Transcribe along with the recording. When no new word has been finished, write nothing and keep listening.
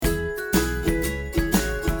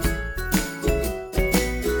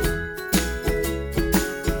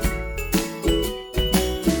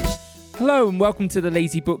Hello and welcome to the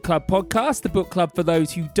Lazy Book Club podcast, the book club for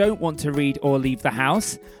those who don't want to read or leave the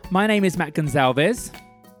house. My name is Matt Gonzalez.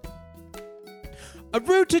 A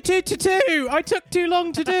roo-to-too-to-too! I took too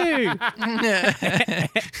long to do!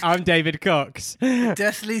 I'm David Cox.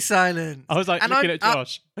 Deathly silent. I was like looking at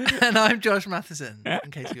Josh. And I'm Josh Matheson, in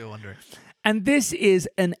case you were wondering. And this is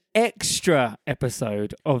an extra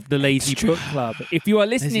episode of the Lazy Book Club. If you are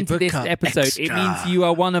listening to this episode, it means you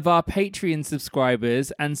are one of our Patreon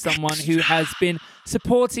subscribers and someone who has been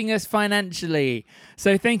supporting us financially.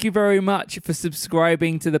 So thank you very much for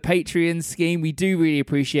subscribing to the Patreon scheme. We do really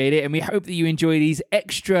appreciate it, and we hope that you enjoy these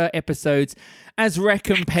extra episodes as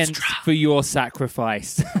recompense for your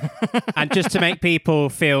sacrifice. And just to make people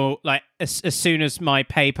feel like as soon as my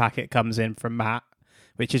pay packet comes in from Matt,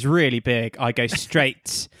 which is really big, I go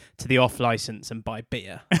straight to the off license and buy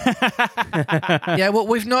beer. Yeah, what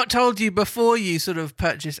we've not told you before you sort of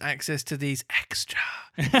purchase access to these extra.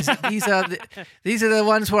 These are the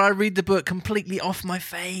ones where I read the book completely off my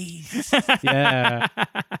face. Yeah.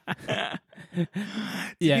 To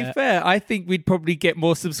be fair, I think we'd probably get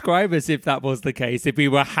more subscribers if that was the case. If we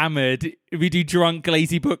were hammered, if we do drunk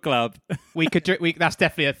Lazy Book Club. We could do that's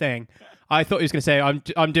definitely a thing. I thought he was going to say,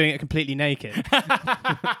 I'm doing it completely naked.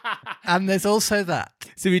 And there's also that.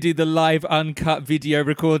 So we do the live uncut video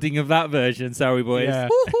recording of that version, sorry boys. Yeah.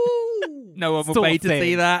 Woohoo! No one will pay to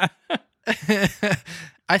see that.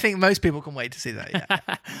 I think most people can wait to see that,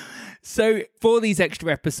 yeah. So for these extra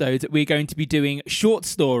episodes, we're going to be doing short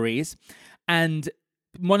stories. And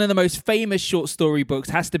one of the most famous short story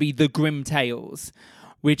books has to be The Grimm Tales,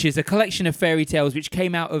 which is a collection of fairy tales which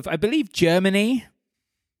came out of, I believe, Germany.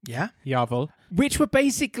 Yeah? Yarvel. Which were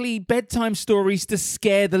basically bedtime stories to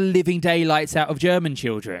scare the living daylights out of German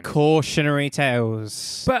children. Cautionary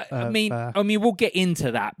tales. But I mean, we'll get into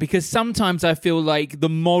that because sometimes I feel like the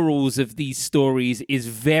morals of these stories is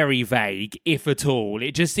very vague, if at all.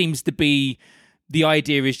 It just seems to be the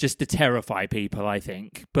idea is just to terrify people, I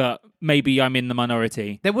think. But maybe I'm in the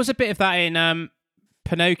minority. There was a bit of that in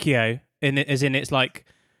Pinocchio, as in it's like,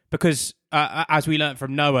 because as we learnt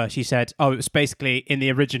from Noah, she said, it was basically in the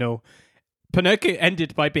original, Pinocchio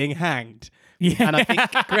ended by being hanged. Yeah. And I think,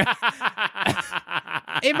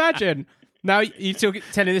 imagine, now you're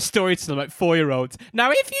telling this story to like 4-year-olds. Now,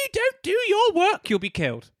 if you don't do your work, you'll be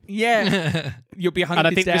killed. Yeah. You'll be hunted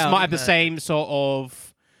And I think down. this might have the same sort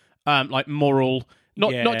of like moral,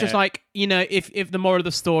 not just like, if the moral of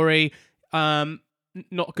the story,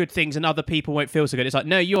 not good things and other people won't feel so good. It's like,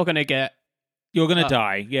 no, you're going to get... You're going to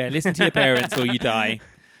die. Yeah, listen to your parents or you die.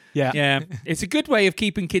 Yeah. Yeah. It's a good way of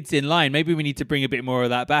keeping kids in line. Maybe we need to bring a bit more of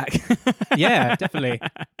that back. Yeah, definitely.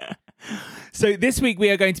 So this week we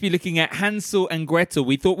are going to be looking at Hansel and Gretel.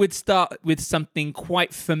 We thought we'd start with something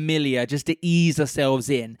quite familiar just to ease ourselves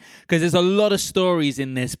in because there's a lot of stories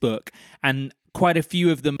in this book and quite a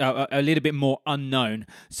few of them are a little bit more unknown.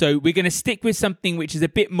 So we're going to stick with something which is a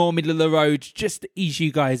bit more middle of the road just to ease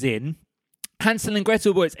you guys in. Hansel and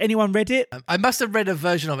Gretel, boys. Anyone read it? I must have read a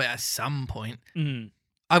version of it at some point. Mm.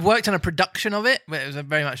 I've worked on a production of it, but it was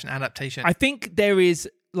very much an adaptation. I think there is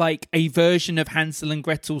like a version of Hansel and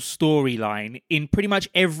Gretel's storyline in pretty much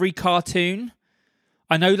every cartoon.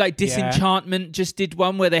 I know like Disenchantment just did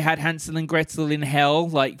one where they had Hansel and Gretel in hell,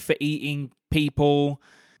 like for eating people.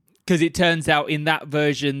 Because it turns out in that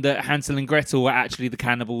version that Hansel and Gretel were actually the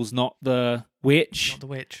cannibals, not the witch. Not the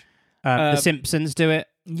witch. The Simpsons do it.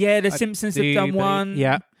 Yeah, the Simpsons have done one.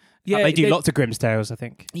 Yeah. Yeah, they do lots of Grimm's Tales, I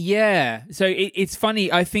think. Yeah. So it's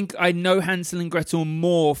funny. I think I know Hansel and Gretel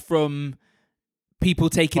more from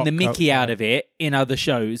people taking the mickey out of it in other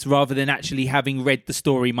shows rather than actually having read the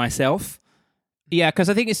story myself. Yeah, because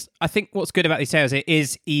I think what's good about these tales, it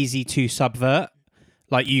is easy to subvert.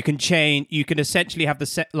 Like you can essentially have the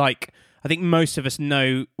set, like, I think most of us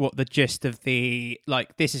know what the gist of the,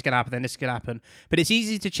 like, this is going to happen, then this is going to happen. But it's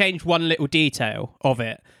easy to change one little detail of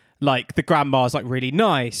it. Like the grandma's like really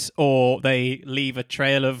nice, or they leave a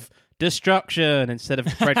trail of destruction instead of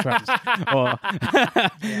breadcrumbs. Or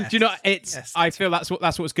do you know? I feel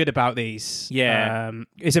that's what's good about these. Yeah,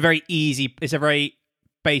 it's a very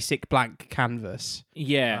basic blank canvas.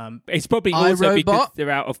 Yeah, it's probably also because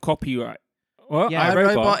they're out of copyright. What? Yeah,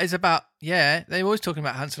 iRobot is about, they're always talking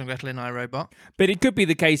about Hansel and Gretel in iRobot. But it could be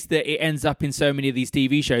the case that it ends up in so many of these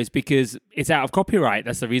TV shows because it's out of copyright.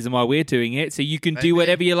 That's the reason why we're doing it. So you can do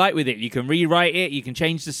whatever you like with it. You can rewrite it. You can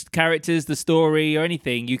change the characters, the story, or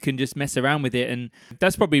anything. You can just mess around with it. And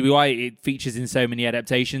that's probably why it features in so many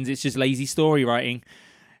adaptations. It's just lazy story writing.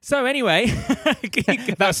 So anyway,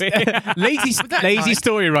 that's lazy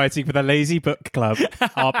story writing for the Lazy Book Club.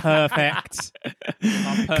 Our perfect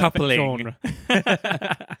coupling genre.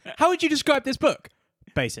 How would you describe this book?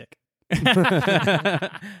 Basic.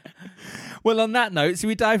 Well, on that note, so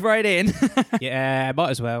we dive right in. Yeah, might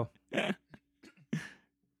as well.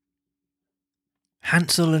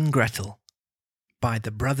 Hansel and Gretel by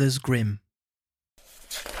the Brothers Grimm.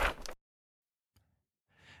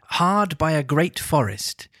 Hard by a great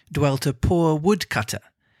forest dwelt a poor woodcutter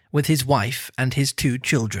with his wife and his 2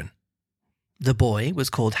 children. The boy was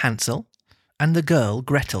called Hansel, and the girl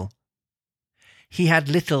Gretel. He had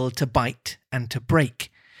little to bite and to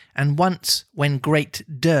break, and once, when great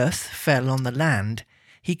dearth fell on the land,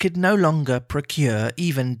 he could no longer procure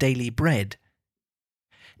even daily bread.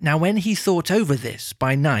 Now when he thought over this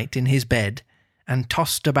by night in his bed, and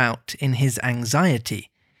tossed about in his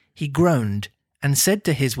anxiety, he groaned, and said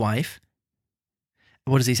to his wife,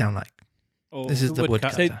 what does he sound like? Oh, this is the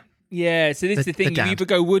woodcutter. So this is the thing. You either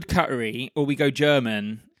go woodcuttery or we go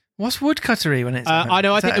German. What's woodcuttery when it's... I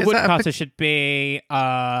know, I think the woodcutter should be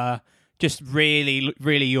just really,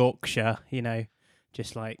 really Yorkshire,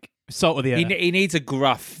 just like salt of the earth. He needs a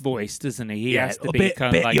gruff voice, doesn't he? He has to be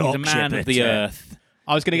kind of like he's a man of the earth.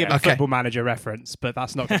 I was going to give a Football Manager reference, but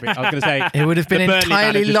that's not going to be... I was going to say... It would have been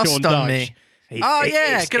entirely lost Sean on Dyche. me.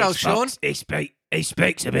 Good old Sean. He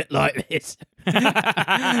speaks a bit like this.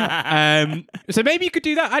 So maybe you could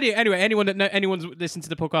do that. Anyway, anyone's listened to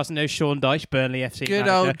the podcast and knows Sean Dyche, Burnley FC Good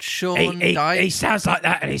manager. old Sean Dyche. He sounds like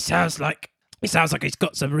that, and he sounds like he's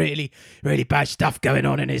got some really, really bad stuff going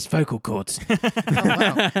on in his vocal cords. Oh,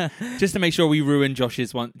 wow. Just to make sure we ruin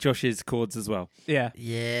Josh's chords as well. Yeah.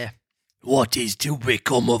 Yeah. What is to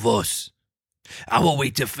become of us? How are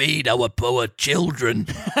we to feed our poor children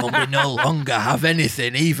when we no longer have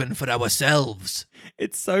anything even for ourselves?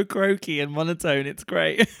 It's so croaky and monotone. It's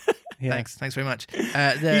great. Yeah. Thanks very much.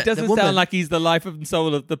 He doesn't sound like he's the life and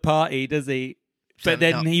soul of the party, does he? But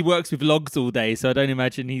then he works with logs all day, so I don't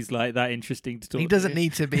imagine he's like that interesting to talk to. He doesn't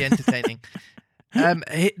need to be entertaining.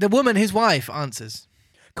 The woman, his wife, answers.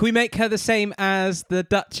 Can we make her the same as the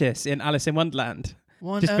Duchess in Alice in Wonderland?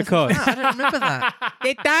 Just because. I don't remember that.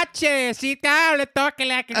 The Duchess, she's down talking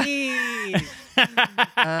like this.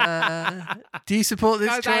 Do you support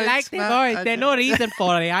this choice? I like the voice. There's no reason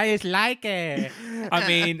for it. I just like it. I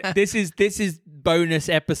mean, this is bonus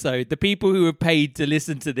episode. The people who are paid to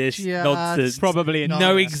listen to this nonsense probably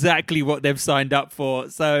know exactly what they've signed up for.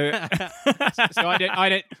 So,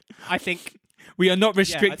 I think we are not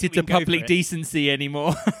restricted to public decency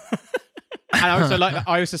anymore. And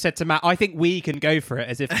I also said to Matt, I think we can go for it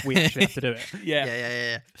as if we actually have to do it.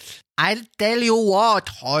 Yeah. I'll tell you what,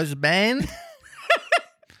 husband,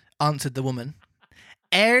 answered the woman.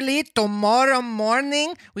 Early tomorrow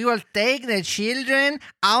morning, we will take the children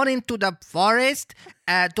out into the forest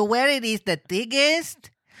to where it is the thickest.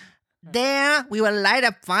 There, we will light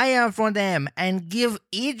a fire for them and give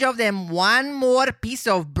each of them one more piece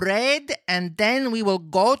of bread, and then we will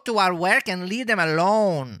go to our work and leave them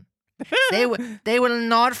alone. They will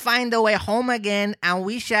not find a way home again, and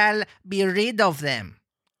we shall be rid of them.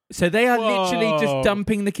 So they are literally just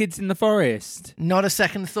dumping the kids in the forest. Not a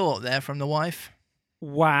second thought there from the wife.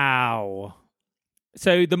 Wow.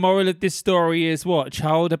 So the moral of this story is what?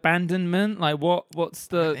 Child abandonment? Like what's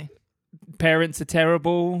the... Parents are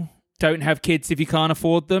terrible. Don't have kids if you can't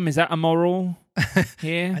afford them. Is that a moral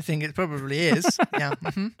here? I think it probably is. Yeah.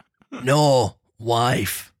 Mm-hmm. No,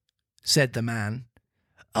 wife, said the man.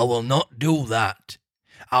 I will not do that.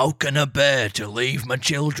 How can I bear to leave my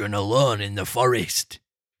children alone in the forest?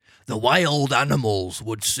 The wild animals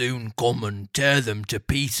would soon come and tear them to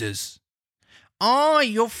pieces. Oh,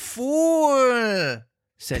 you fool,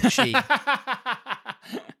 said she.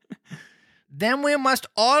 Then we must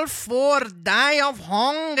all 4 die of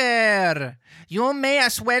hunger. You may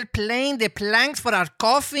as well plane the planks for our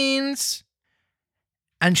coffins.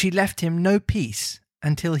 And she left him no peace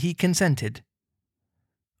until he consented.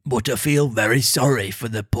 But I feel very sorry for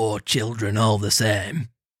the poor children all the same,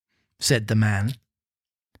 said the man.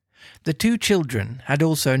 The 2 children had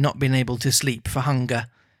also not been able to sleep for hunger,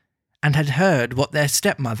 and had heard what their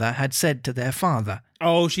stepmother had said to their father.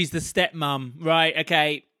 Oh, she's the stepmum. Right,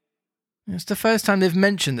 okay. It's the first time they've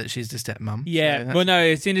mentioned that she's the stepmom. Yeah, so well, no,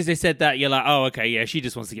 as soon as they said that, you're like, oh, okay, yeah, she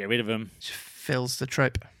just wants to get rid of him. She fills the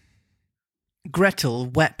trope. Gretel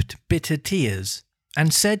wept bitter tears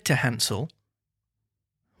and said to Hansel...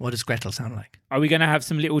 What does Gretel sound like? Are we going to have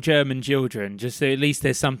some little German children? Just so at least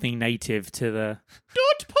there's something native to the...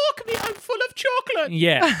 Don't poke me, I'm full of chocolate.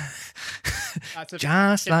 Yeah. That's a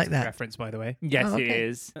just like that. Reference, by the way. Yes, it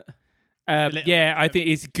is. Yeah, I think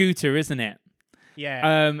it's Guter, isn't it?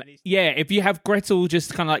 Yeah. Yeah, if you have Gretel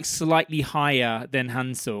just kind of like slightly higher than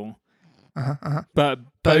Hansel, but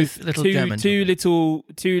both little two German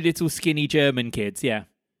little skinny German kids, yeah.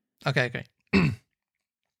 Okay.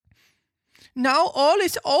 Now all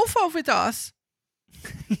is over with us.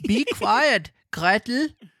 Be quiet, Gretel,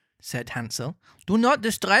 said Hansel. Do not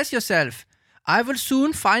distress yourself. I will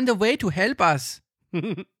soon find a way to help us.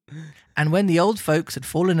 And when the old folks had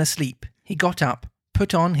fallen asleep, he got up,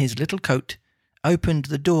 put on his little coat, opened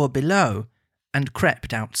the door below, and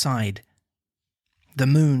crept outside. The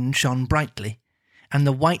moon shone brightly, and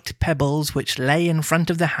the white pebbles which lay in front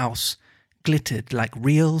of the house glittered like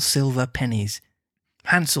real silver pennies.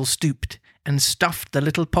 Hansel stooped and stuffed the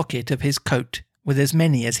little pocket of his coat with as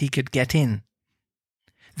many as he could get in.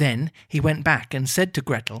 Then he went back and said to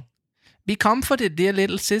Gretel, Be comforted, dear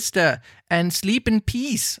little sister, and sleep in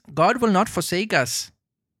peace. God will not forsake us.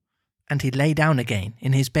 And he lay down again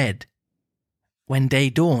in his bed. When day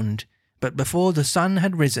dawned, but before the sun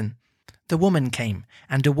had risen, the woman came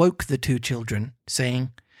and awoke the two children,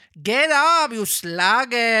 saying, Get up, you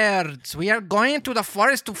sluggards! We are going to the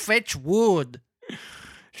forest to fetch wood.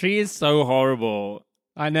 She is so horrible.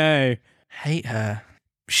 I know. Hate her.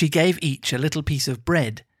 She gave each a little piece of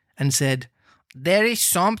bread and said, There is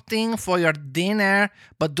something for your dinner,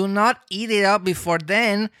 but do not eat it up before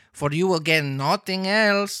then, for you will get nothing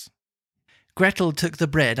else. Gretel took the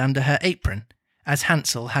bread under her apron, as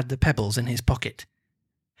Hansel had the pebbles in his pocket.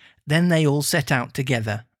 Then they all set out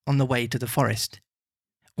together on the way to the forest.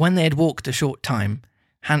 When they had walked a short time,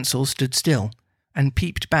 Hansel stood still and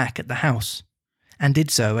peeped back at the house, and did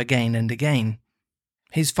so again and again.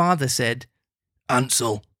 His father said,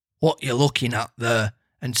 Hansel, what you looking at there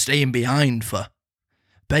and staying behind for?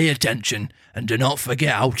 Pay attention and do not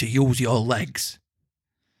forget how to use your legs.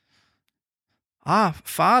 Ah,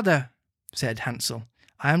 father, said Hansel,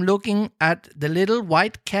 I am looking at the little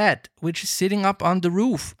white cat which is sitting up on the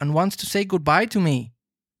roof and wants to say goodbye to me.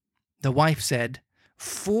 The wife said,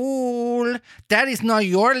 Fool, that is not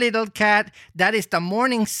your little cat, that is the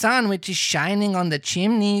morning sun which is shining on the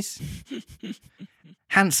chimneys.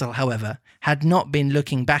 Hansel, however, had not been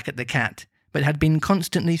looking back at the cat, but had been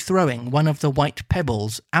constantly throwing one of the white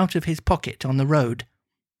pebbles out of his pocket on the road.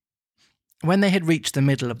 When they had reached the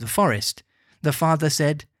middle of the forest, the father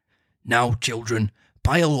said, Now, children,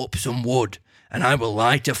 pile up some wood, and I will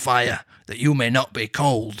light a fire, that you may not be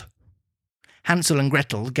cold. Hansel and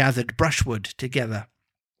Gretel gathered brushwood together,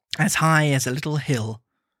 as high as a little hill.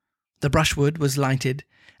 The brushwood was lighted,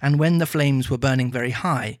 and when the flames were burning very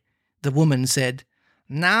high, the woman said,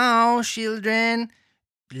 Now, children,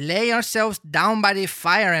 lay yourselves down by the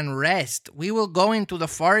fire and rest. We will go into the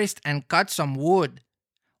forest and cut some wood.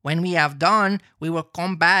 When we have done, we will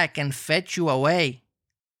come back and fetch you away.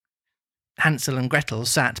 Hansel and Gretel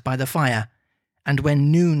sat by the fire, and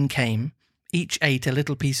when noon came, each ate a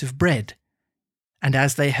little piece of bread. And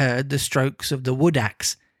as they heard the strokes of the wood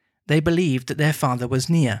axe, they believed that their father was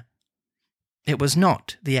near. It was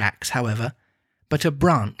not the axe, however, but a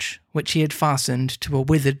branch which he had fastened to a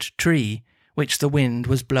withered tree which the wind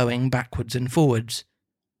was blowing backwards and forwards.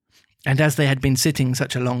 And as they had been sitting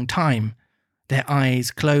such a long time, their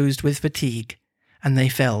eyes closed with fatigue, and they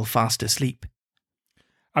fell fast asleep.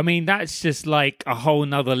 I mean, that's just like a whole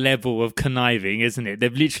nother level of conniving, isn't it?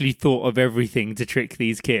 They've literally thought of everything to trick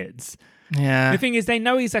these kids. Yeah. The thing is, they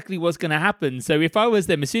know exactly what's going to happen. So if I was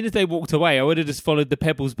them, as soon as they walked away, I would have just followed the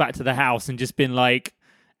pebbles back to the house and just been like,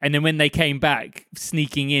 and then when they came back,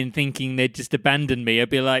 sneaking in, thinking they'd just abandoned me, I'd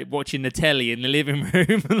be like watching the telly in the living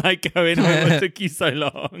room, like going, oh, what took you so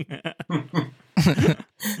long?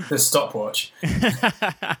 The stopwatch.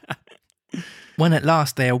 When at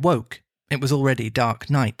last they awoke, it was already dark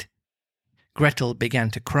night. Gretel began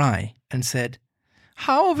to cry and said,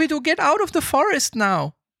 How are we to get out of the forest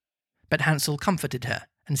now? But Hansel comforted her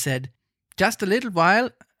and said, Just a little while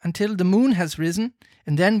until the moon has risen,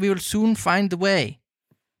 and then we will soon find the way.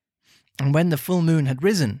 And when the full moon had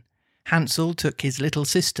risen, Hansel took his little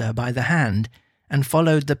sister by the hand and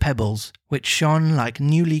followed the pebbles, which shone like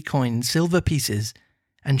newly coined silver pieces,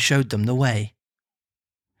 and showed them the way.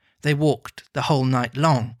 They walked the whole night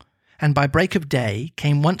long, and by break of day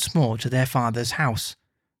came once more to their father's house.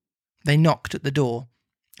 They knocked at the door,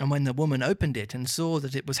 and when the woman opened it and saw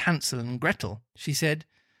that it was Hansel and Gretel, she said,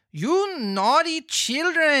 You naughty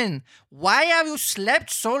children! Why have you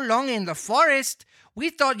slept so long in the forest? We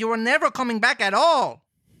thought you were never coming back at all.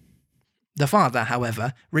 The father,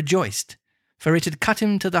 however, rejoiced, for it had cut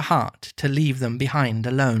him to the heart to leave them behind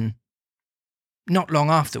alone. Not long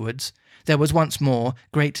afterwards, there was once more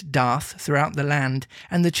great dearth throughout the land,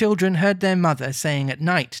 and the children heard their mother saying at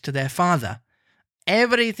night to their father,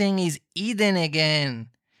 Everything is eaten again.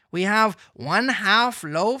 We have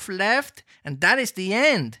 1/2 loaf left, and that is the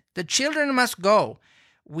end. The children must go.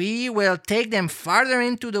 We will take them farther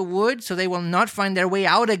into the wood so they will not find their way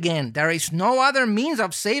out again. There is no other means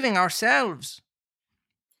of saving ourselves.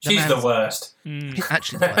 She's the worst.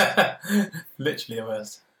 Actually the worst. Literally the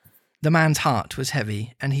worst. The man's heart was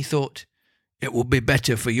heavy, and he thought, it would be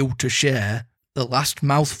better for you to share the last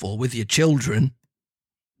mouthful with your children.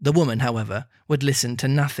 The woman, however, would listen to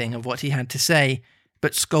nothing of what he had to say,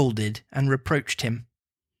 but scolded and reproached him.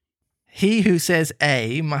 He who says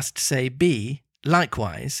A must say B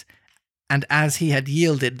likewise, and as he had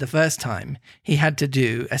yielded the first time, he had to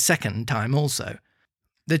do a second time also.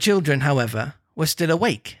 The children, however, were still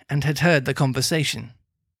awake and had heard the conversation.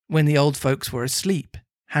 When the old folks were asleep,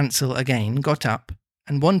 Hansel again got up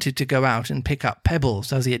and wanted to go out and pick up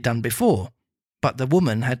pebbles as he had done before, but the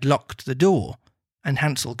woman had locked the door, and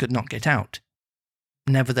Hansel could not get out.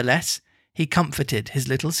 Nevertheless, he comforted his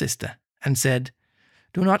little sister and said,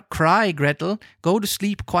 Do not cry, Gretel. Go to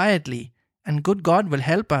sleep quietly, and good God will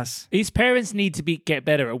help us. These parents need to get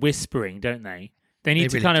better at whispering, don't they? They need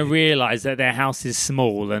to really kind of do. realise that their house is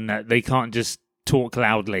small and that they can't just talk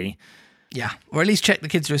loudly. Yeah, or at least check the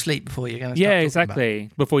kids are asleep before you're going to start Yeah, talking exactly.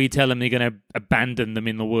 Before you tell them you're going to abandon them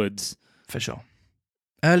in the woods. For sure.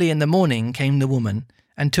 Early in the morning came the woman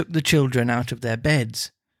and took the children out of their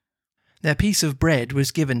beds. Their piece of bread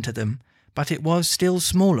was given to them, but it was still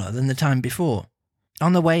smaller than the time before.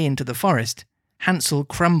 On the way into the forest, Hansel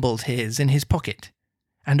crumbled his in his pocket,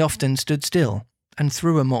 and often stood still and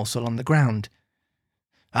threw a morsel on the ground.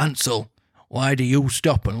 Hansel, why do you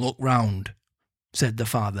stop and look round? Said the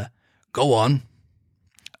father. Go on.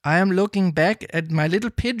 I am looking back at my little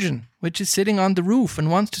pigeon, which is sitting on the roof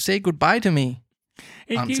and wants to say goodbye to me.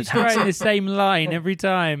 It Answered keeps Hansel. writing the same line every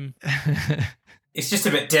time. It's just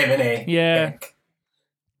a bit dim, isn't he? Yeah.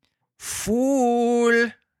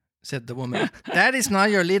 Fool, said the woman. That is not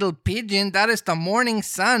your little pigeon. That is the morning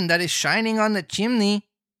sun that is shining on the chimney.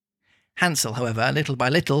 Hansel, however, little by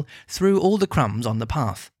little, threw all the crumbs on the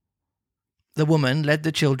path. The woman led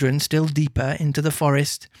the children still deeper into the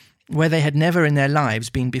forest, where they had never in their lives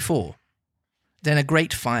been before. Then a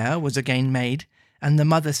great fire was again made, and the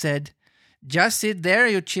mother said, Just sit there,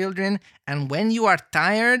 you children, and when you are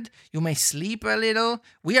tired, you may sleep a little.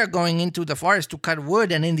 We are going into the forest to cut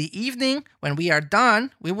wood, and in the evening, when we are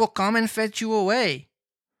done, we will come and fetch you away.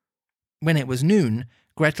 When it was noon,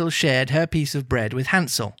 Gretel shared her piece of bread with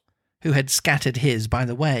Hansel, who had scattered his by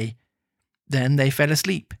the way. Then they fell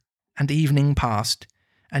asleep, and evening passed,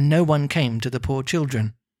 and no one came to the poor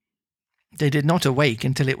children. They did not awake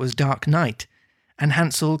until it was dark night, and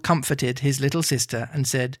Hansel comforted his little sister and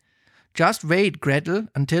said, Just wait, Gretel,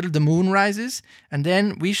 until the moon rises, and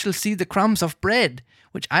then we shall see the crumbs of bread,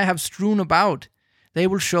 which I have strewn about. They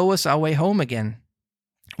will show us our way home again.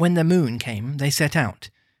 When the moon came, they set out,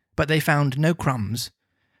 but they found no crumbs,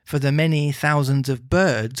 for the many thousands of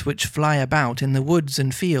birds which fly about in the woods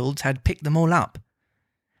and fields had picked them all up.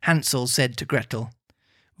 Hansel said to Gretel,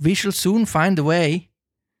 We shall soon find the way.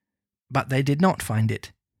 But they did not find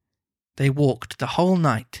it. They walked the whole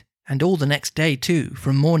night, and all the next day too,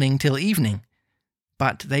 from morning till evening.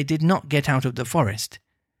 But they did not get out of the forest,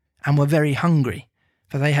 and were very hungry,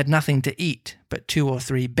 for they had nothing to eat but 2 or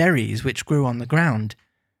 3 berries which grew on the ground.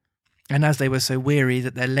 And as they were so weary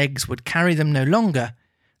that their legs would carry them no longer,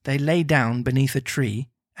 they lay down beneath a tree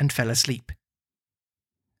and fell asleep.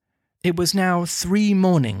 It was now 3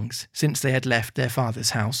 mornings since they had left their father's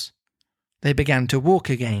house. They began to walk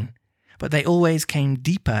again, but they always came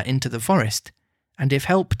deeper into the forest, and if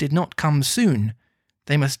help did not come soon,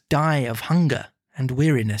 they must die of hunger and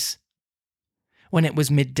weariness. When it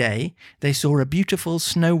was midday, they saw a beautiful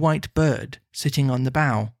snow-white bird sitting on the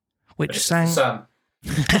bough, which sang... Sun.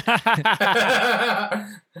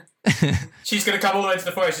 She's going to come all the way to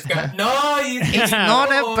the forest. She's going, No, It's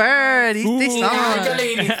not a bird, it's the sun.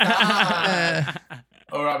 Angeline, it's not.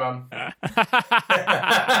 All right, Mum.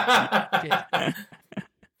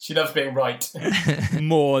 She loves being right.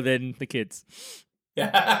 More than the kids.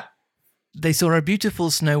 Yeah. They saw a beautiful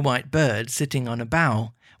snow-white bird sitting on a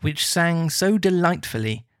bough, which sang so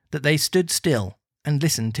delightfully that they stood still and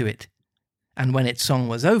listened to it. And when its song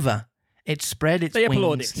was over, it spread its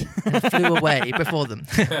wings and flew away before them.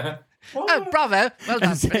 Oh, bravo! Well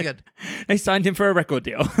done, very good. They signed him for a record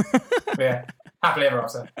deal. Yeah. Happily ever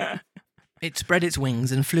after. It spread its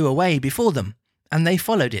wings and flew away before them, and they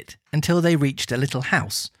followed it until they reached a little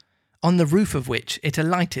house, on the roof of which it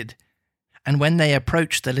alighted. And when they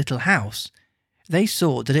approached the little house, they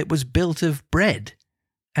saw that it was built of bread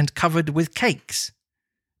and covered with cakes,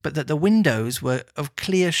 but that the windows were of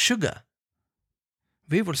clear sugar.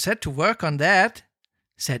 We will set to work on that,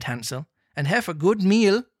 said Hansel, and have a good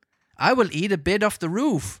meal. I will eat a bit off the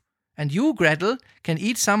roof, and you, Gretel, can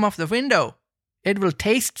eat some off the window. It will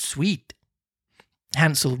taste sweet.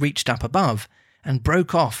 Hansel reached up above and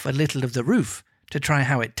broke off a little of the roof to try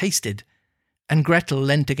how it tasted, and Gretel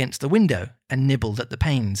leant against the window and nibbled at the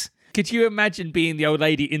panes. Could you imagine being the old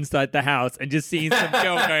lady inside the house and just seeing some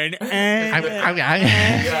girl going,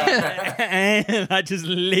 like just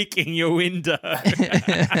licking your window?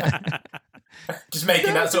 Just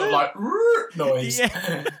making that sort of like noise.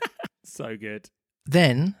 Yeah. So good.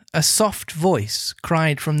 Then a soft voice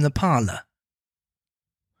cried from the parlour.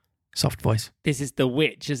 Soft voice. This is the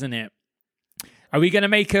witch, isn't it? Are we going to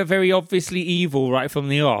make her very obviously evil right from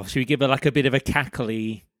the off? Should we give her like a bit of a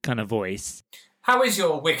cackly kind of voice? How is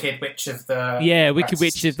your Wicked Witch of the Wicked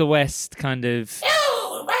Witch of the West kind of...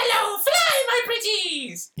 Oh, hello, fly, my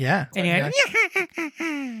pretties! Yeah. Anyway.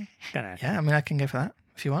 Yeah, I mean, I can go for that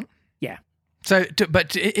if you want. Yeah. So,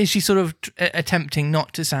 but is she sort of attempting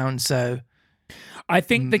not to sound so... I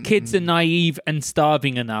think the kids are naive and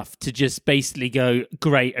starving enough to just basically go,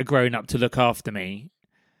 great, a grown-up to look after me.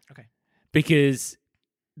 Okay. Because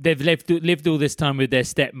they've lived all this time with their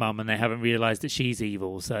stepmom and they haven't realised that she's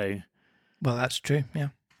evil, so... Well, that's true, yeah.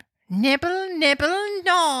 Nibble, nibble,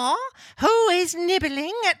 gnaw. Who is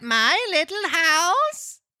nibbling at my little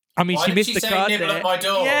house? I mean, Why she did missed she the say card nibble there. at my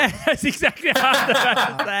door? Yeah, that's exactly what I was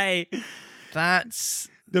about to say. That's...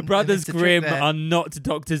 The Brothers There's a trick Grimm there. are not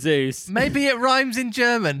Dr. Zeus. Maybe it rhymes in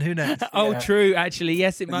German, who knows? Oh, Yeah. true, actually.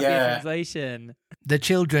 Yes, it might be a Yeah. translation. The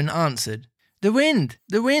children answered, the wind,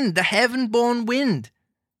 the heaven-born wind,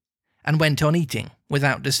 and went on eating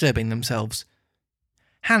without disturbing themselves.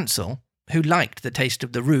 Hansel, who liked the taste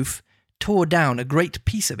of the roof, tore down a great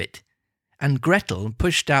piece of it, and Gretel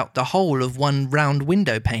pushed out the whole of one round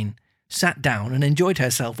window pane, sat down and enjoyed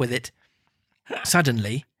herself with it.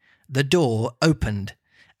 Suddenly, the door opened,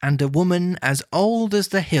 and a woman as old as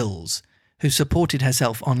the hills, who supported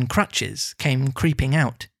herself on crutches, came creeping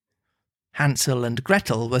out. Hansel and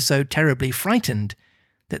Gretel were so terribly frightened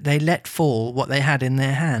that they let fall what they had in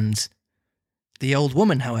their hands. The old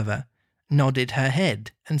woman, however, nodded her head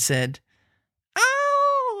and said,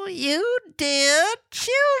 Oh, you dear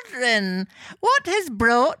children, what has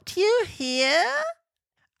brought you here?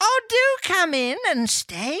 Oh, do come in and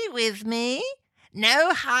stay with me.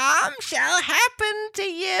 No harm shall happen to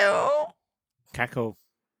you. Cackle.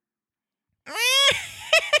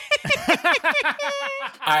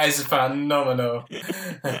 That is phenomenal.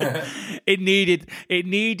 It needed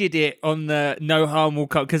it on the no harm will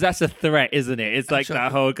come, because that's a threat, isn't it? It's like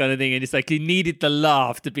that whole kind of thing, and it's like it needed the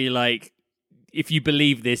laugh to be like, if you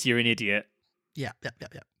believe this, you're an idiot. Yeah.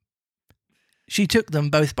 She took them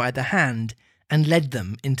both by the hand and led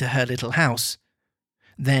them into her little house.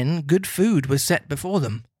 Then good food was set before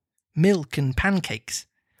them, milk and pancakes,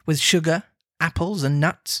 with sugar, apples and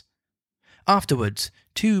nuts. Afterwards,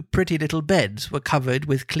 2 pretty little beds were covered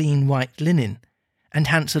with clean white linen, and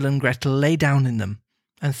Hansel and Gretel lay down in them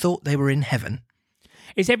and thought they were in heaven.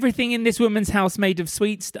 Is everything in this woman's house made of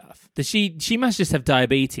sweet stuff? Does she must just have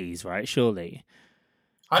diabetes, right? Surely.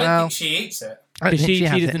 I don't Well, think she eats it. I don't think she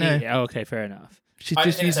has doesn't no. eat it. Oh, okay, fair enough. She I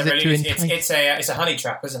just think uses it to entice. it's a honey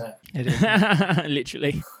trap, isn't it? It is.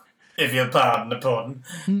 Literally. If you'll pardon the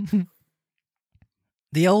pun.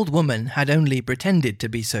 The old woman had only pretended to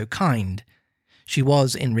be so kind. She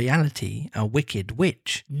was in reality a wicked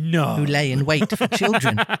witch No. who lay in wait for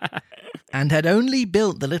children, and had only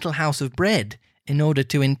built the little house of bread in order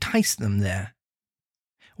to entice them there.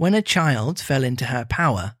 When a child fell into her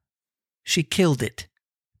power, she killed it,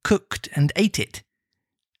 cooked and ate it,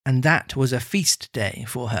 and that was a feast day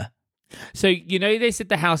for her. So, they said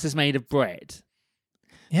the house is made of bread.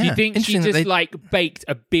 Yeah, Do you think she interesting just that they- baked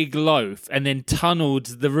a big loaf and then tunneled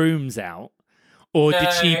the rooms out? Or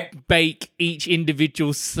did she No. bake each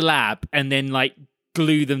individual slab and then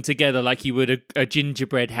glue them together like you would a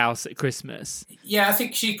gingerbread house at Christmas? Yeah, I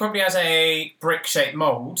think she probably has a brick-shaped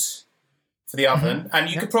mould for the oven, and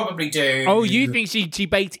you could probably do... Oh, you think she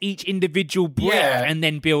baked each individual brick Yeah. and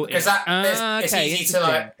then built Because it? it's easy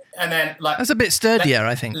to and then That's a bit sturdier,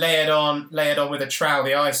 I think. lay it on with a trowel,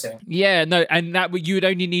 the icing. Yeah, no, and you would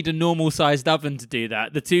only need a normal-sized oven to do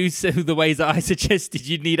that. The ways that I suggested,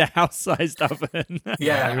 you'd need a house-sized oven.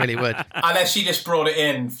 Yeah, You really would. unless she just brought it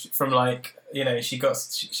in from she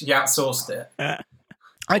outsourced it.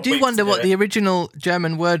 I do Wait wonder to do what it. the original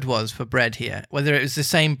German word was for bread here. Whether it was the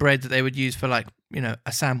same bread that they would use for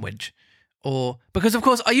a sandwich. Or because of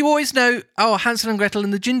course you always know Hansel and Gretel in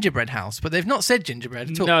the gingerbread house, but they've not said gingerbread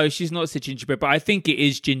at all. No, she's not said gingerbread, but I think it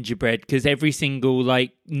is gingerbread because every single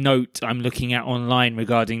note I'm looking at online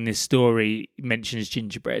regarding this story mentions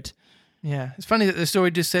gingerbread. Yeah, it's funny that the story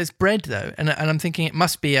just says bread though, and I'm thinking it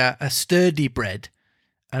must be a sturdy bread,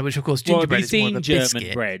 And which, of course, Well, gingerbread have you is more of a seen German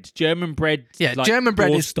biscuit. bread? German bread, Yeah, like German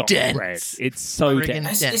bread is doorstop dense. bread. It's so Friggin'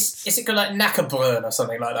 dense. Is it called like Knackerbrun or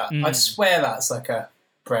something like that? I swear that's like a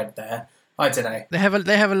bread there. I don't know. They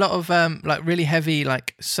have a lot of like really heavy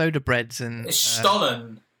like soda breads and It's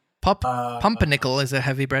Stollen. Pumpernickel is a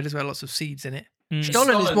heavy bread as well. Lots of seeds in it. Stollen is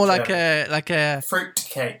Stollen more German. like a Fruit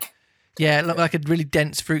cake. yeah, like a really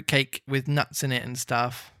dense fruit cake with nuts in it and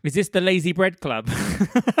stuff. Is this the Lazy Bread Club?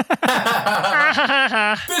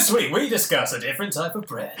 This week we discuss a different type of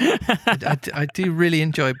bread. I do really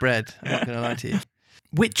enjoy bread. I'm not going to lie to you.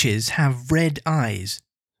 Witches have red eyes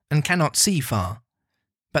and cannot see far,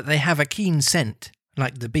 but they have a keen scent,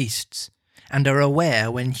 like the beasts, and are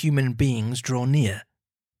aware when human beings draw near.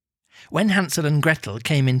 When Hansel and Gretel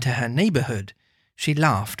came into her neighbourhood, she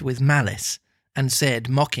laughed with malice and said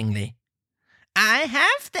mockingly, I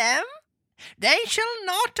have them. They shall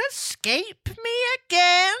not escape me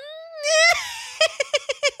again.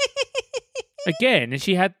 Again? Has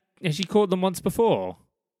she caught them once before?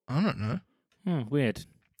 I don't know. Weird.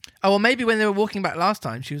 Oh, well, maybe when they were walking back last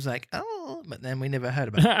time, she was like, oh, but then we never heard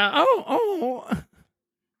about it. oh.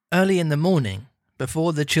 Early in the morning,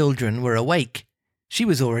 before the children were awake, she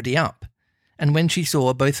was already up, and when she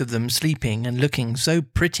saw both of them sleeping and looking so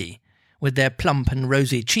pretty, with their plump and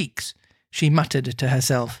rosy cheeks, she muttered to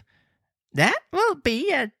herself, That will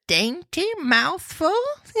be a dainty mouthful.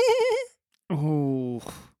 Oh.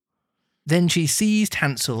 Then she seized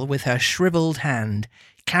Hansel with her shrivelled hand,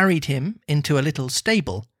 carried him into a little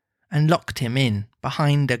stable, and locked him in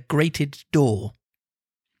behind a grated door.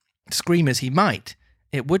 Scream as he might,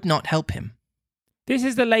 it would not help him. This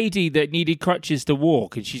is the lady that needed crutches to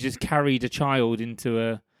walk, and she just carried a child into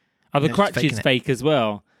a... Are the Yeah, crutches faking it. fake as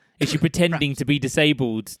well? Is she pretending to be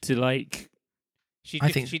disabled to, like...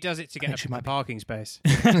 I think- she does it to I think get she a might be. parking space.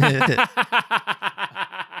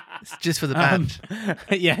 It's just for the badge.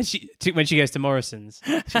 Yeah, when she goes to Morrison's.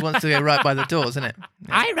 She wants to go right by the doors, isn't it?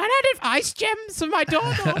 Yeah. I ran out of ice gems for my door,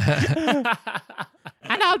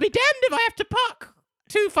 and I'll be damned if I have to park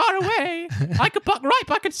too far away. I could park right,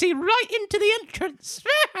 but I could see right into the entrance.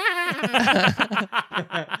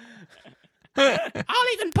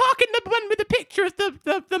 I'll even park in the one with the picture of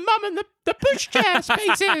the mum and the pushchair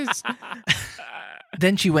spaces.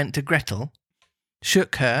 Then she went to Gretel,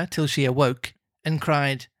 shook her till she awoke, and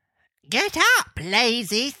cried, Get up,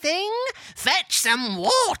 lazy thing. Fetch some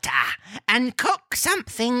water and cook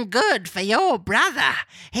something good for your brother.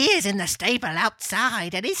 He is in the stable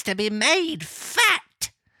outside and is to be made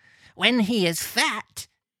fat. When he is fat,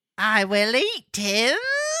 I will eat him.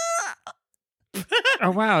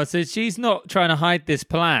 Oh, wow. So she's not trying to hide this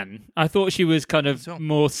plan. I thought she was kind of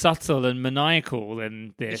more subtle and maniacal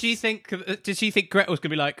than this. Did she think Gretel was going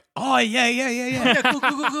to be like, oh, yeah.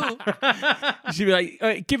 Cool. She'd be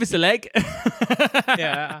like, give us a leg.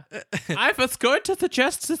 Yeah. I was going to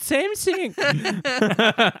suggest the same thing.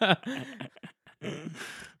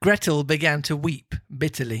 Gretel began to weep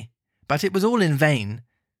bitterly, but it was all in vain,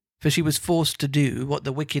 for she was forced to do what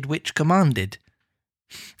the wicked witch commanded.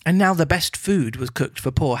 And now the best food was cooked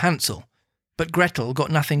for poor Hansel, but Gretel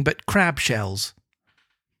got nothing but crab shells.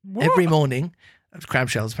 Every morning, crab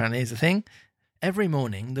shells apparently is a thing, every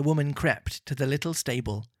morning the woman crept to the little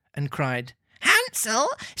stable and cried, Hansel,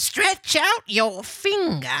 stretch out your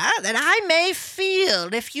finger that I may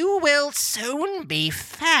feel if you will soon be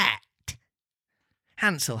fat.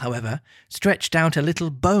 Hansel, however, stretched out a little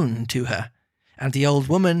bone to her, and the old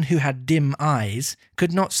woman, who had dim eyes,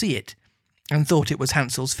 could not see it, and thought it was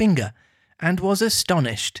Hansel's finger, and was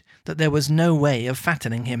astonished that there was no way of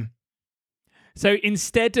fattening him. So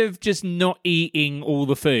instead of just not eating all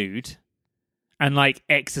the food and like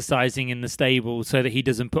exercising in the stable so that he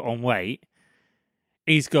doesn't put on weight,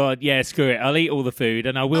 he's got, yeah, screw it, I'll eat all the food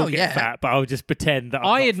and I will get fat, but I'll just pretend that I'm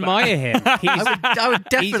I not admire him. I would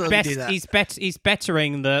definitely do that. He's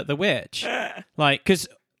bettering the witch. Like, because,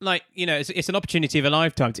 like, you know, it's an opportunity of a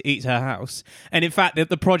lifetime to eat her house. And in fact,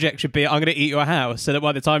 the project should be, I'm going to eat your house, so that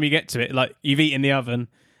by the time you get to it, like, you've eaten the oven,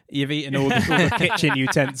 you've eaten all the kitchen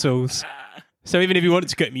utensils. So even if you wanted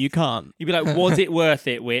to cook me, you can't. You'd be like, was it worth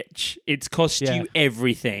it, witch? It's cost you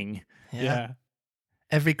everything. Yeah.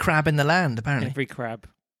 Every crab in the land, apparently. Every crab.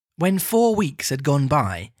 When 4 weeks had gone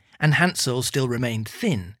by, and Hansel still remained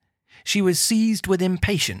thin, she was seized with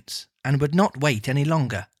impatience, and would not wait any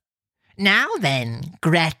longer. Now then,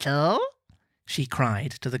 Gretel, She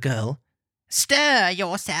cried to the girl. stir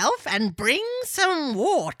yourself and bring some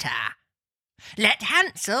water. Let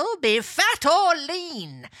Hansel be fat or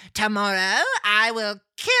lean. Tomorrow I will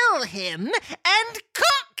kill him and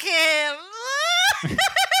cook him.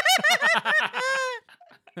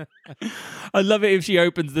 I love it if she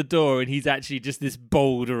opens the door and he's actually just this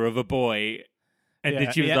boulder of a boy. And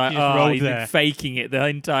then she was like, he's been faking it the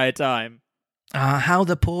entire time. How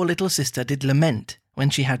the poor little sister did lament when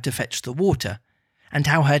she had to fetch the water, and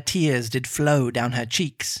how her tears did flow down her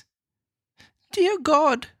cheeks. "Dear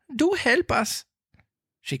God, do help us,"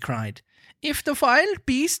 she cried. "If the wild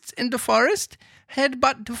beasts in the forest had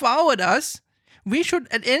but devoured us, we should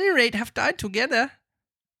at any rate have died together."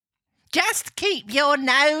 "Just keep your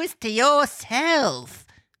nose to yourself,"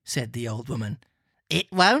 said the old woman. "It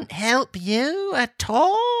won't help you at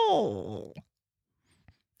all."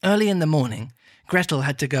 Early in the morning, Gretel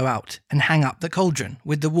had to go out and hang up the cauldron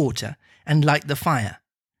with the water and light the fire.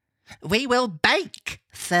 "We will bake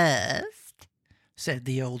first," said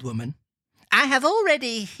the old woman. "I have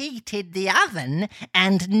already heated the oven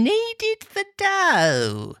and kneaded the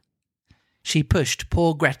dough." She pushed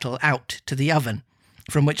poor Gretel out to the oven,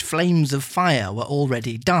 from which flames of fire were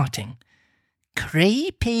already darting.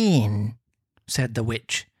 "Creep in," said the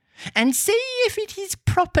witch, "and see if it is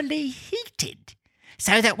properly heated,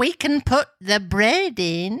 so that we can put the bread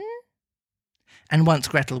in." And once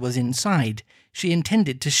Gretel was inside, she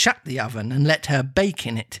intended to shut the oven and let her bake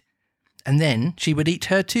in it, and then she would eat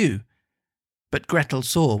her too. But Gretel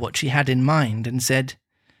saw what she had in mind and said,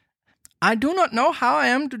 "I do not know how I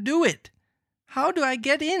am to do it. How do I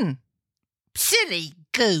get in?" "Silly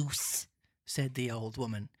goose," said the old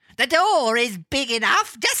woman. "The door is big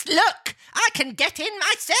enough. Just look, I can get in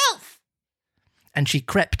myself." And she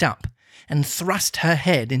crept up and thrust her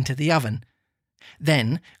head into the oven.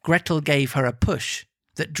 Then Gretel gave her a push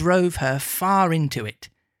that drove her far into it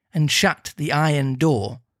and shut the iron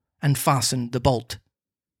door and fastened the bolt.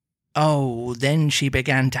 Oh, then she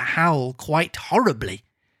began to howl quite horribly,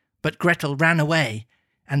 but Gretel ran away,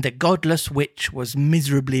 and the godless witch was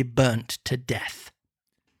miserably burnt to death.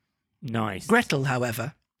 Nice. Gretel,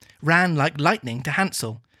 however, ran like lightning to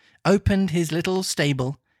Hansel, opened his little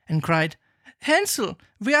stable, and cried, "Hansel,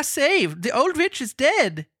 we are saved! The old witch is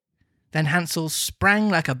dead!" Then Hansel sprang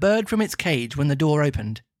like a bird from its cage when the door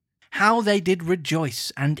opened. How they did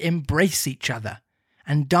rejoice and embrace each other,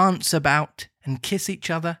 and dance about and kiss each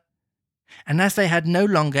other. And as they had no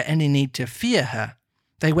longer any need to fear her,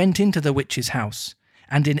 they went into the witch's house,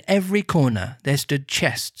 and in every corner there stood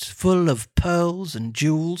chests full of pearls and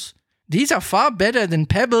jewels. "These are far better than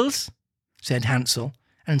pebbles," said Hansel,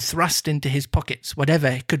 and thrust into his pockets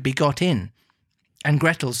whatever could be got in. And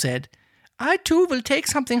Gretel said, "I too will take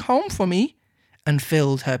something home for me," and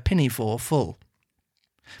filled her pinafore full.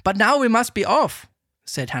 "But now we must be off,"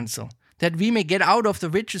 said Hansel, "that we may get out of the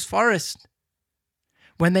witch's forest."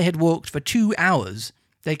 When they had walked for 2 hours,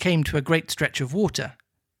 they came to a great stretch of water.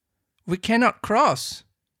 "We cannot cross,"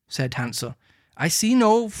 said Hansel. "I see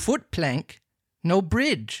no foot-plank, no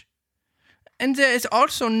bridge." "And there is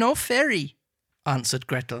also no ferry," answered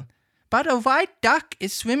Gretel. "But a white duck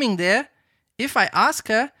is swimming there. If I ask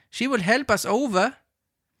her, she will help us over."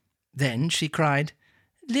 Then she cried,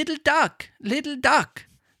 little duck,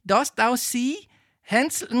 dost thou see?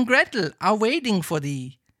 Hansel and Gretel are waiting for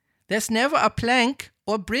thee. There's never a plank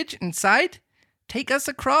or bridge in sight. Take us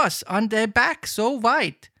across on their back so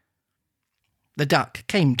white." The duck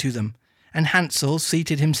came to them, and Hansel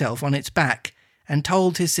seated himself on its back and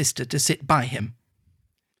told his sister to sit by him.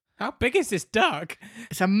 How big is this duck?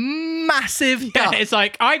 It's a massive duck. Yeah, it's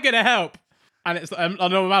like, I'm going to help. And it's on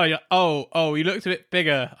normal, you're like, oh, you looked a bit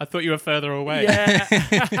bigger. I thought you were further away. Yeah.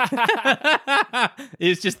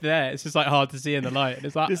 It's just there. It's just like hard to see in the light. And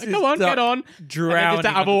it's like, This come is on, duck get on. drowning Just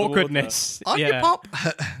out of under the awkwardness. On yeah. your pop.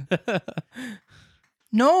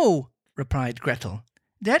 "No," replied Gretel.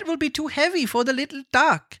 "That will be too heavy for the little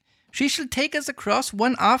duck. She shall take us across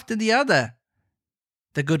one after the other."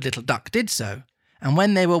 The good little duck did so, and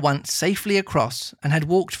when they were once safely across and had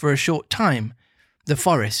walked for a short time, the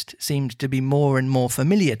forest seemed to be more and more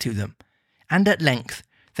familiar to them, and at length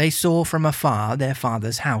they saw from afar their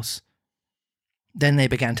father's house. Then they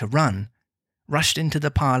began to run, rushed into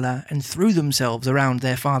the parlour and threw themselves around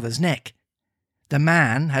their father's neck. The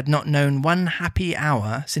man had not known one happy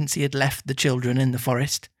hour since he had left the children in the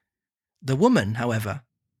forest. The woman, however,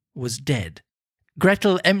 was dead.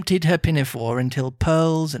 Gretel emptied her pinafore until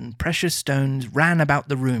pearls and precious stones ran about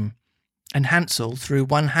the room, and Hansel threw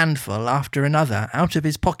one handful after another out of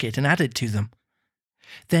his pocket and added to them.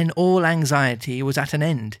 Then all anxiety was at an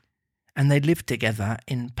end, and they lived together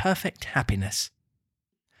in perfect happiness.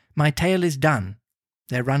 My tale is done.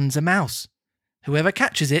 There runs a mouse. Whoever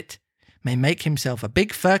catches it may make himself a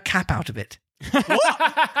big fur cap out of it.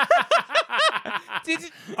 What?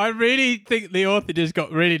 I really think the author just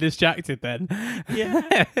got really distracted then.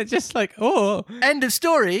 Yeah. Just like, oh. End of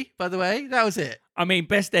story, by the way. That was it. I mean,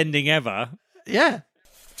 best ending ever. Yeah.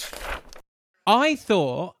 I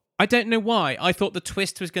don't know why, I thought the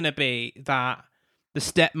twist was going to be that the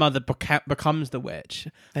stepmother becomes the witch.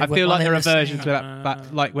 I feel like there are versions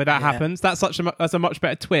where that happens. That's a much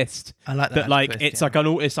better twist. I like that. That like twist, it's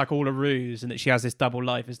like all a ruse, and that she has this double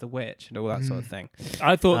life as the witch and all that sort of thing.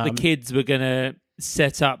 I thought the kids were gonna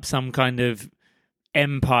set up some kind of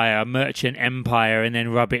merchant empire, and then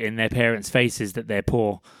rub it in their parents' faces that they're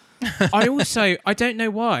poor. I don't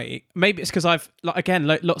know why. Maybe it's because I've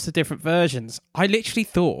lots of different versions. I literally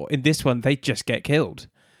thought in this one they'd just get killed.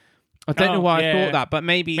 I don't know why I thought that, but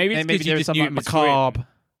maybe there's some like macabre.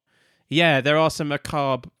 Yeah, there are some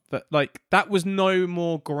macabre, but like that was no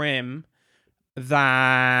more grim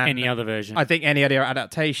than any other version. I think any other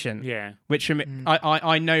adaptation. Yeah, which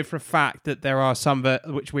I know for a fact that there are some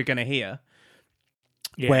which we're going to hear.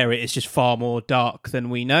 Yeah. Where it is just far more dark than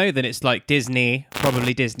we know. Then it's like Disney have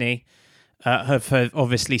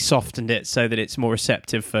obviously softened it so that it's more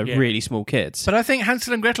receptive for really small kids. But I think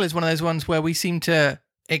Hansel and Gretel is one of those ones where we seem to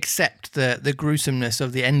accept the gruesomeness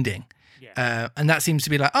of the ending. And that seems to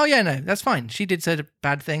be like, oh yeah, no, that's fine. She did such a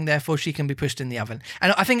bad thing, therefore she can be pushed in the oven.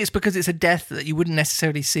 And I think it's because it's a death that you wouldn't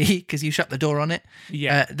necessarily see because you shut the door on it.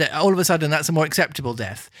 Yeah. That all of a sudden that's a more acceptable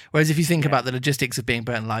death. Whereas if you think about the logistics of being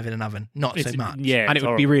burnt alive in an oven, not so much. Yeah, and it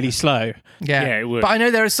would be really slow. Yeah, it would. But I know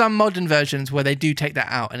there are some modern versions where they do take that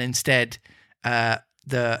out, and instead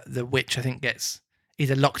the witch, I think, gets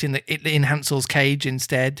either locked in Hansel's cage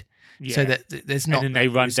instead. Yeah. So that there's not. And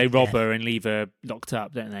then they rob her and leave her locked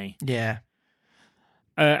up, don't they? Yeah.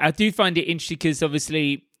 I do find it interesting because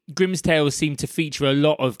obviously Grimm's Tales seem to feature a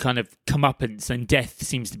lot of kind of comeuppance, and death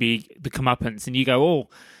seems to be the comeuppance. And you go, oh,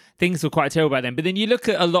 things were quite terrible about them. But then you look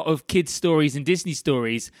at a lot of kids' stories and Disney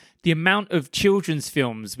stories, the amount of children's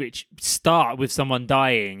films which start with someone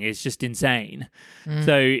dying is just insane.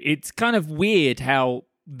 So it's kind of weird how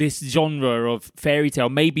this genre of fairy tale,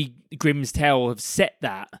 maybe Grimm's Tale, have set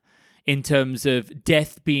that in terms of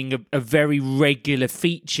death being a very regular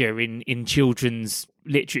feature in children's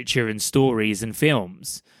literature and stories and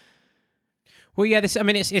films. Well, yeah,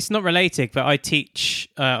 it's not related, but I teach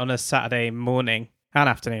on a Saturday morning and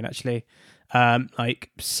afternoon, actually, like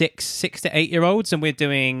 6 to 8 year olds, and we're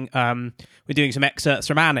doing some excerpts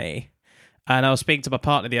from Annie. And I was speaking to my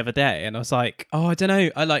partner the other day, and I was like, oh, I don't know,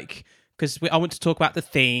 because I want to talk about the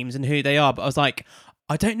themes and who they are, but I was like,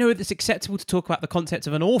 I don't know if it's acceptable to talk about the concept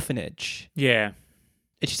of an orphanage. Yeah.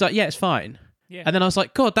 And she's like, yeah, it's fine. Yeah. And then I was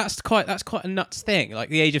like, God, that's quite a nuts thing. Like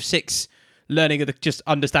the age of 6, learning just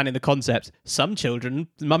understanding the concept. Some children,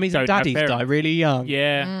 mummies and daddies die really young.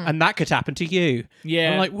 Yeah. And that could happen to you. Yeah.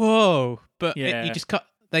 And I'm like, whoa. But you just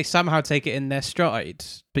they somehow take it in their stride.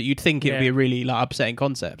 But you'd think it would be a really upsetting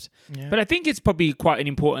concept. Yeah. But I think it's probably quite an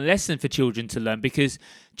important lesson for children to learn, because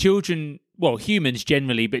children, well, humans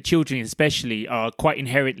generally, but children especially, are quite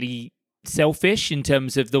inherently selfish in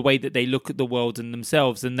terms of the way that they look at the world and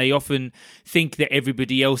themselves, and they often think that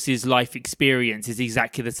everybody else's life experience is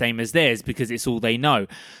exactly the same as theirs because it's all they know.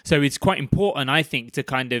 So it's quite important, I think, to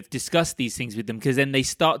kind of discuss these things with them, because then they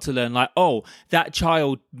start to learn, like, oh, that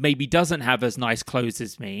child maybe doesn't have as nice clothes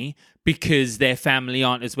as me because their family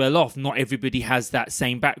aren't as well off. Not everybody has that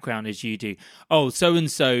same background as you do. Oh, so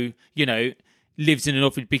and so, lives in an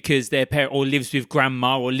orphanage because their parent, or lives with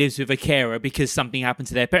grandma, or lives with a carer because something happened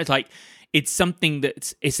to their parents. Like, it's something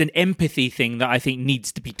it's an empathy thing that I think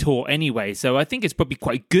needs to be taught anyway. So I think it's probably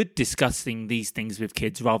quite good discussing these things with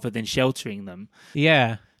kids rather than sheltering them.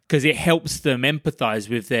 Yeah. Because it helps them empathize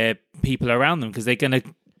with their people around them, because they're going to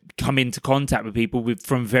come into contact with people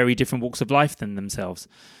from very different walks of life than themselves.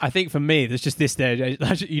 I think for me, there's just this there.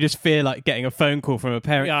 You just fear like getting a phone call from a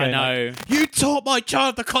parent. Yeah, going, I know. Like, you taught my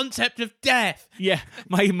child the concept of death. Yeah,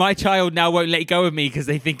 my child now won't let go of me because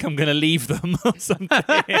they think I'm going to leave them or something.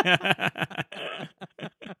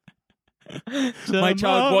 My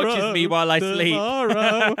child watches me while I sleep.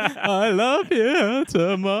 Tomorrow, I love you.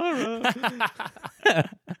 Tomorrow.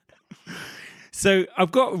 So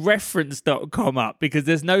I've got reference.com up because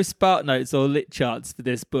there's no Spark Notes or lit charts for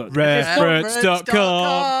this book.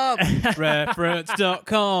 Reference.com.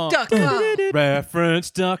 Reference.com.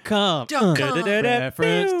 Reference.com.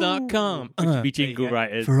 Reference.com. We should be jingle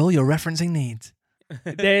writers. For all your referencing needs.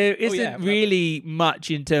 There isn't really much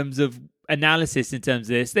in terms of analysis in terms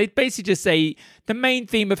of this. They basically just say the main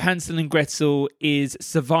theme of Hansel and Gretel is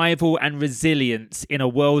survival and resilience in a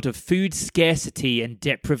world of food scarcity and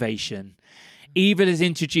deprivation. Evil is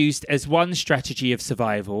introduced as one strategy of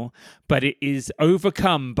survival, but it is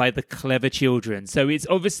overcome by the clever children. So it's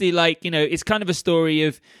obviously like, it's kind of a story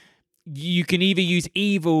of you can either use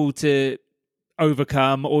evil to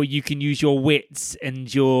overcome, or you can use your wits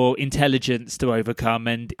and your intelligence to overcome.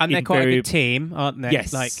 And they're quite a good team, aren't they?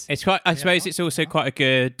 Yes. Like, it's quite. I suppose it's also quite a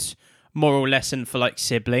good moral lesson for like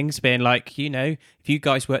siblings, being like, if you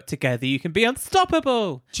guys work together, you can be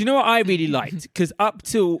unstoppable. Do you know what I really liked? Because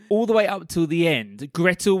all the way up till the end,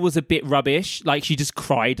 Gretel was a bit rubbish. Like, she just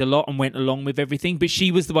cried a lot and went along with everything, but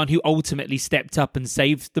she was the one who ultimately stepped up and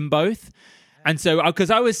saved them both. And so,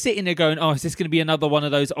 because I was sitting there going, is this going to be another one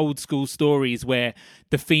of those old school stories where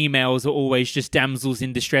the females are always just damsels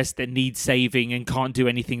in distress that need saving and can't do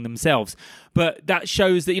anything themselves? But that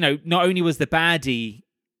shows that, not only was the baddie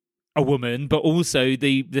a woman, but also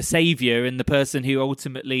the saviour and the person who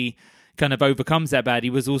ultimately kind of overcomes that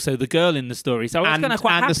baddie was also the girl in the story. So I was kind of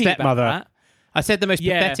quite happy the stepmother. about that. I said the most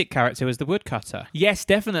pathetic character was the woodcutter. Yes,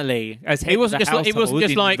 definitely. It wasn't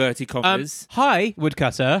just like inverted commas. Hi,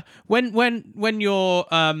 woodcutter. When your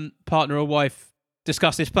partner or wife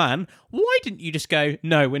discuss this plan, why didn't you just go,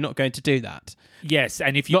 no, we're not going to do that? Yes,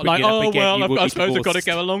 and if you not bring like, it up again, you will I be suppose I've got to divorced.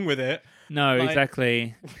 go along with it. No,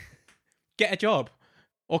 exactly. Get a job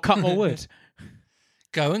or cut more wood.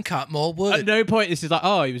 Go and cut more wood. At no point this is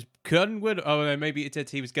like, he was cutting wood. Oh, no, maybe it said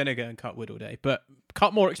he was going to go and cut wood all day, but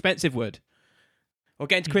cut more expensive wood. Or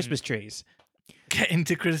get into Christmas trees. Get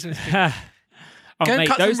into Christmas trees. Go and mate,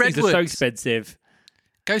 cut those some things are so redwoods. expensive.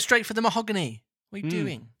 Go straight for the mahogany. What are you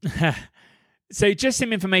doing? So just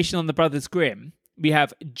some information on the Brothers Grimm. We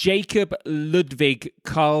have Jacob Ludwig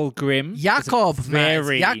Karl Grimm. Jakob,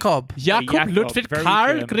 Jakob Ludwig very Karl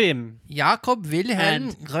German. Grimm. Jakob Wilhelm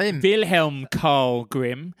And Grimm. Wilhelm Karl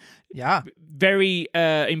Grimm. Yeah. Very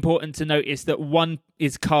important to notice that one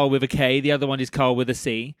is Karl with a K, the other one is Karl with a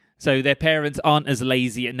C. So their parents aren't as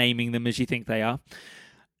lazy at naming them as you think they are.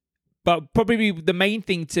 But probably the main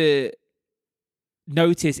thing to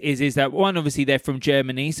notice is that, one, obviously they're from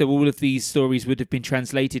Germany, so all of these stories would have been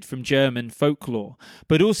translated from German folklore.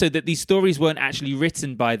 But also that these stories weren't actually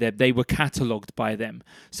written by them, they were catalogued by them.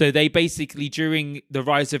 So they basically, during the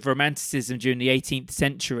rise of Romanticism during the 18th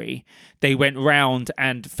century, they went round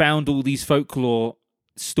and found all these folklore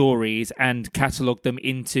stories and catalogued them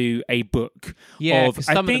into a book. Yeah, because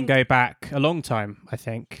some of them go back a long time, I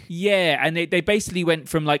think. Yeah, and they basically went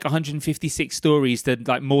from like 156 stories to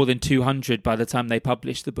like more than 200 by the time they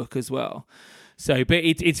published the book as well. So, but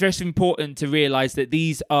it's very important to realise that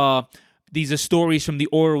these are stories from the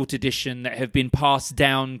oral tradition that have been passed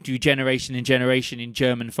down through generation and generation in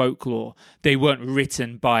German folklore. They weren't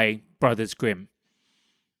written by Brothers Grimm.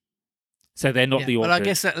 So they're not the authors. Well, I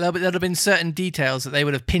guess that there'd have been certain details that they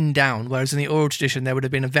would have pinned down, whereas in the oral tradition there would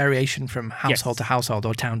have been a variation from household to household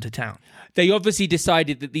or town to town. They obviously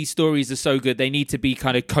decided that these stories are so good they need to be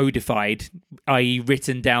kind of codified, i.e.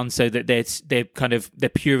 written down so that they're kind of the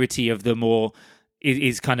purity of them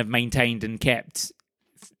is kind of maintained and kept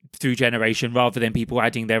through generation, rather than people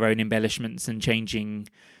adding their own embellishments and changing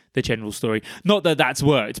the general story. Not that that's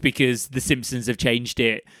worked, because The Simpsons have changed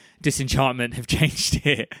it, Disenchantment have changed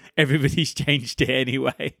it, everybody's changed it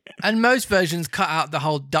anyway. And most versions cut out the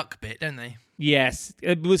whole duck bit, don't they? Yes,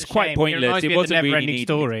 it was quite pointless. It wasn't really needed.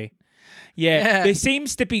 Story. Yeah, there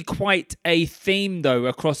seems to be quite a theme, though,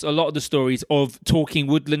 across a lot of the stories of talking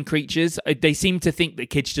woodland creatures. They seem to think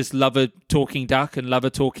that kids just love a talking duck and love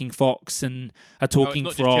a talking fox and a talking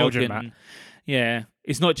frog. Just children, Matt. Yeah,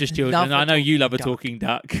 it's not just children. I know you love a talking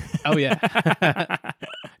duck. Oh, yeah.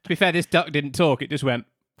 To be fair, this duck didn't talk. It just went...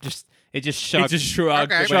 It just shrugged. It just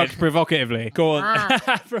shrugged. Okay. Shrugged provocatively. Go on.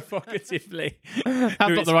 Provocatively. That's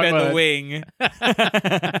not the right word. Wing.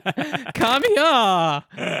 Come here,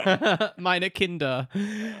 meine Kinder.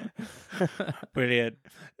 Brilliant.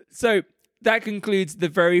 So that concludes the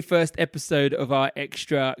very first episode of our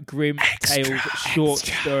Extra Grimm Tales short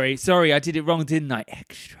story. Sorry, I did it wrong, didn't I?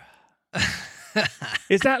 Extra.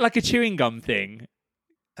 Is that like a chewing gum thing?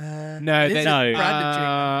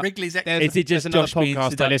 No. Wrigley's Extra. Is it just another Josh being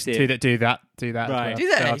podcast I listen to that do that? Right. Well. Do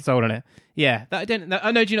they? So I've sold on it. Yeah.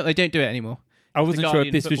 I know. Do you know they don't do it anymore? I wasn't sure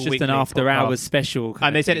if this was just an after-hours podcast. special.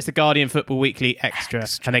 And they said it's the Guardian Football Weekly Extra.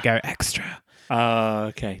 And they go extra. Oh,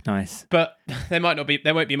 okay, nice. But there won't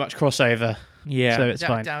be much crossover. Yeah, so it's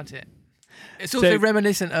fine. Doubt it. It's also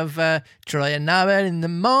reminiscent of Troy and Noel in the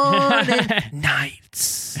morning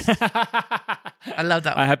nights. I love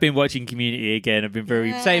that one. I have been watching Community again. I've been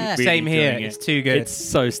very Same here. It's too good. It's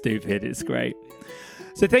so stupid. It's great.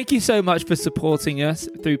 So thank you so much for supporting us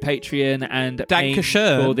through Patreon and paying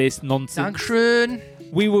Dankeschön for this nonsense. Dankeschön.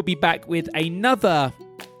 We will be back with another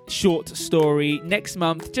short story next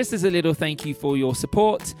month, just as a little thank you for your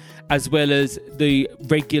support, as well as the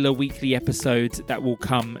regular weekly episodes that will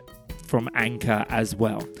come from Anchor as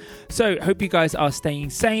well. So hope you guys are staying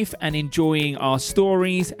safe and enjoying our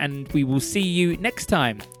stories, and we will see you next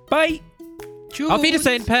time. Bye. Auf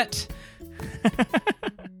Wiedersehen, Pet.